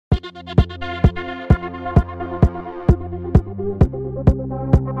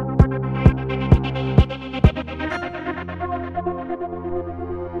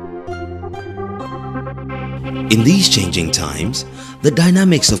In these changing times, the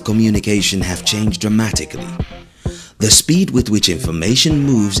dynamics of communication have changed dramatically. The speed with which information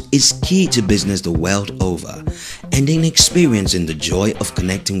moves is key to business the world over and in experiencing the joy of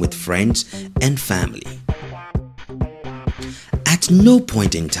connecting with friends and family. At no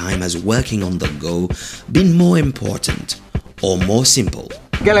point in time has working on the go been more important or more simple.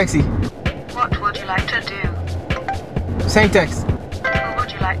 Galaxy. What would you like to do? Send text. Who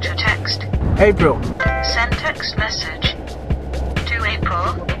would you like to text? April. Send text message. To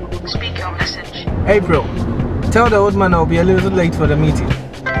April. Speak your message. April. Tell the old man I'll be a little late for the meeting.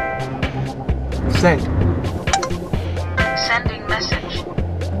 Send. Sending message.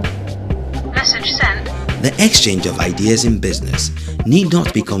 Message sent. The exchange of ideas in business need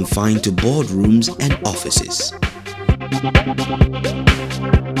not be confined to boardrooms and offices.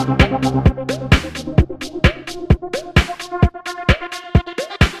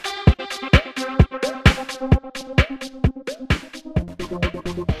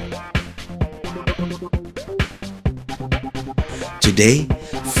 Today,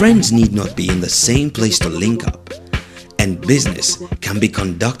 friends need not be in the same place to link up, and business can be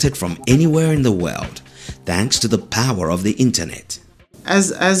conducted from anywhere in the world thanks to the power of the internet.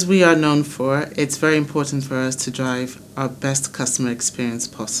 As we are known for, it's very important for us to drive our best customer experience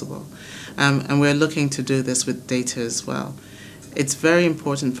possible. And we're looking to do this with data as well. It's very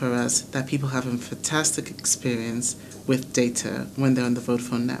important for us that people have a fantastic experience with data when they're on the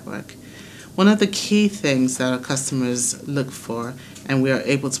Vodafone network. One of the key things that our customers look for and we are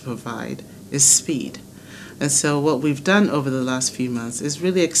able to provide is speed. And so what we've done over the last few months is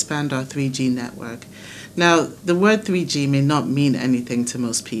really expand our 3G network. Now, the word 3G may not mean anything to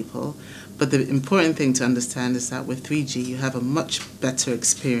most people, but the important thing to understand is that with 3G you have a much better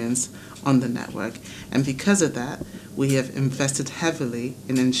experience on the network. And because of that, we have invested heavily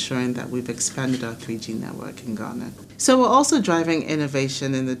in ensuring that we've expanded our 3G network in Ghana. So we're also driving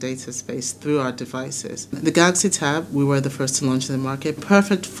innovation in the data space through our devices. The Galaxy Tab, we were the first to launch in the market,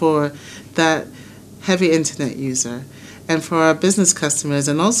 perfect for that heavy internet user. And for our business customers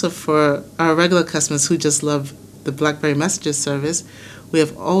and also for our regular customers who just love the BlackBerry Messages service, we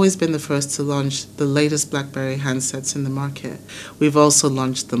have always been the first to launch the latest BlackBerry handsets in the market. We've also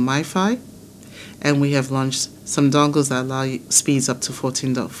launched the MiFi, and we have launched some dongles that allow speeds up to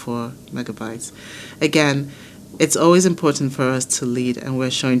 14.4 megabytes. Again, it's always important for us to lead, and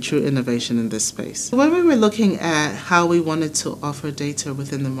we're showing true innovation in this space. When we were looking at how we wanted to offer data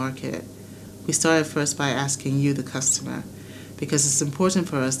within the market, we started first by asking you, the customer, because it's important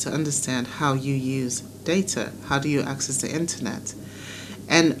for us to understand how you use data. How do you access the internet?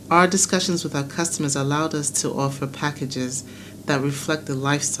 And our discussions with our customers allowed us to offer packages that reflect the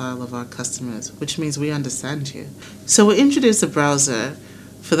lifestyle of our customers, which means we understand you. So we introduced a browser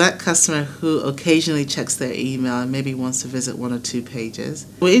for that customer who occasionally checks their email and maybe wants to visit one or two pages.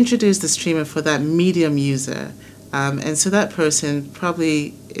 We introduced the streamer for that medium user. And so that person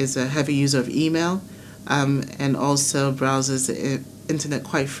probably is a heavy user of email and also browses the internet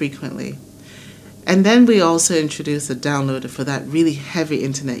quite frequently. And then we also introduced a downloader for that really heavy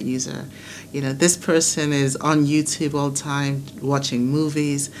internet user. You know, this person is on YouTube all the time, watching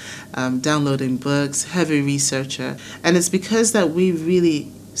movies, downloading books, heavy researcher. And it's because that we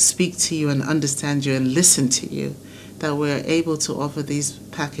really speak to you and understand you and listen to you that we're able to offer these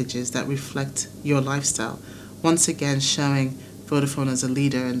packages that reflect your lifestyle. Once again, showing Vodafone as a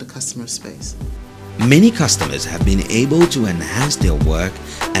leader in the customer space. Many customers have been able to enhance their work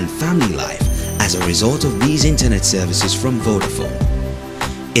and family life as a result of these internet services from Vodafone.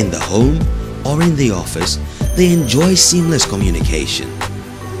 In the home or in the office, they enjoy seamless communication,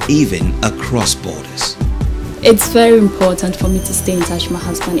 even across borders. It's very important for me to stay in touch with my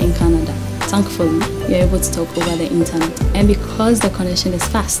husband in Canada. Thankfully, we're able to talk over the internet, and because the connection is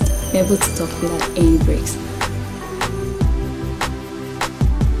fast, we're able to talk without any breaks.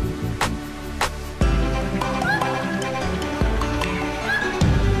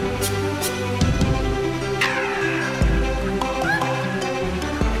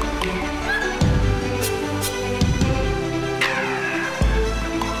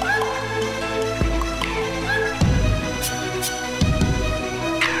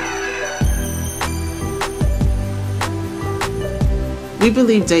 We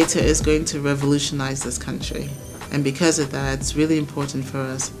believe data is going to revolutionize this country, and because of that, it's really important for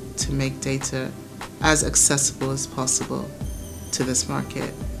us to make data as accessible as possible to this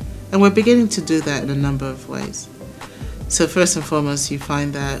market. And we're beginning to do that in a number of ways. So first and foremost, you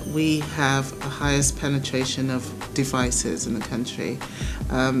find that we have a highest penetration of devices in the country.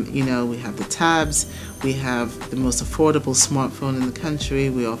 We have the tabs, we have the most affordable smartphone in the country,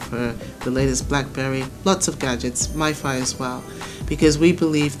 we offer the latest BlackBerry, lots of gadgets, MiFi as well, because we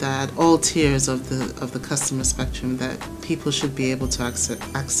believe that all tiers of the customer spectrum, that people should be able to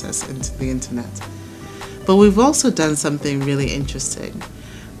access into the internet. But we've also done something really interesting.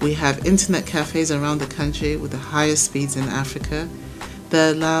 We have internet cafes around the country with the highest speeds in Africa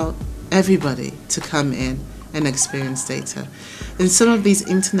that allow everybody to come in and experience data. In some of these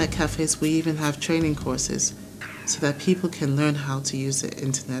internet cafes, we even have training courses so that people can learn how to use the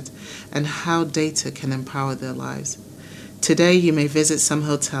internet and how data can empower their lives. Today, you may visit some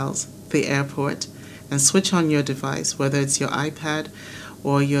hotels, the airport, and switch on your device, whether it's your iPad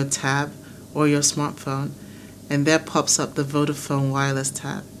or your tab or your smartphone, and there pops up the Vodafone wireless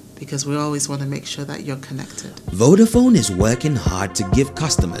tab, because we always want to make sure that you're connected. Vodafone is working hard to give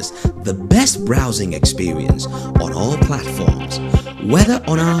customers the best browsing experience on all platforms, whether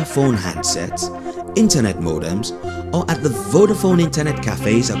on our phone handsets, internet modems, or at the Vodafone internet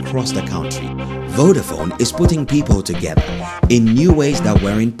cafes across the country. Vodafone is putting people together in new ways that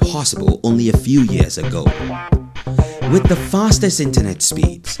weren't possible only a few years ago. With the fastest internet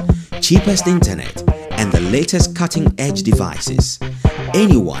speeds, cheapest internet, and the latest cutting-edge devices,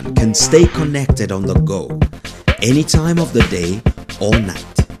 anyone can stay connected on the go, any time of the day or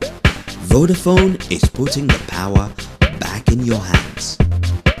night. Vodafone is putting the power back in your hands.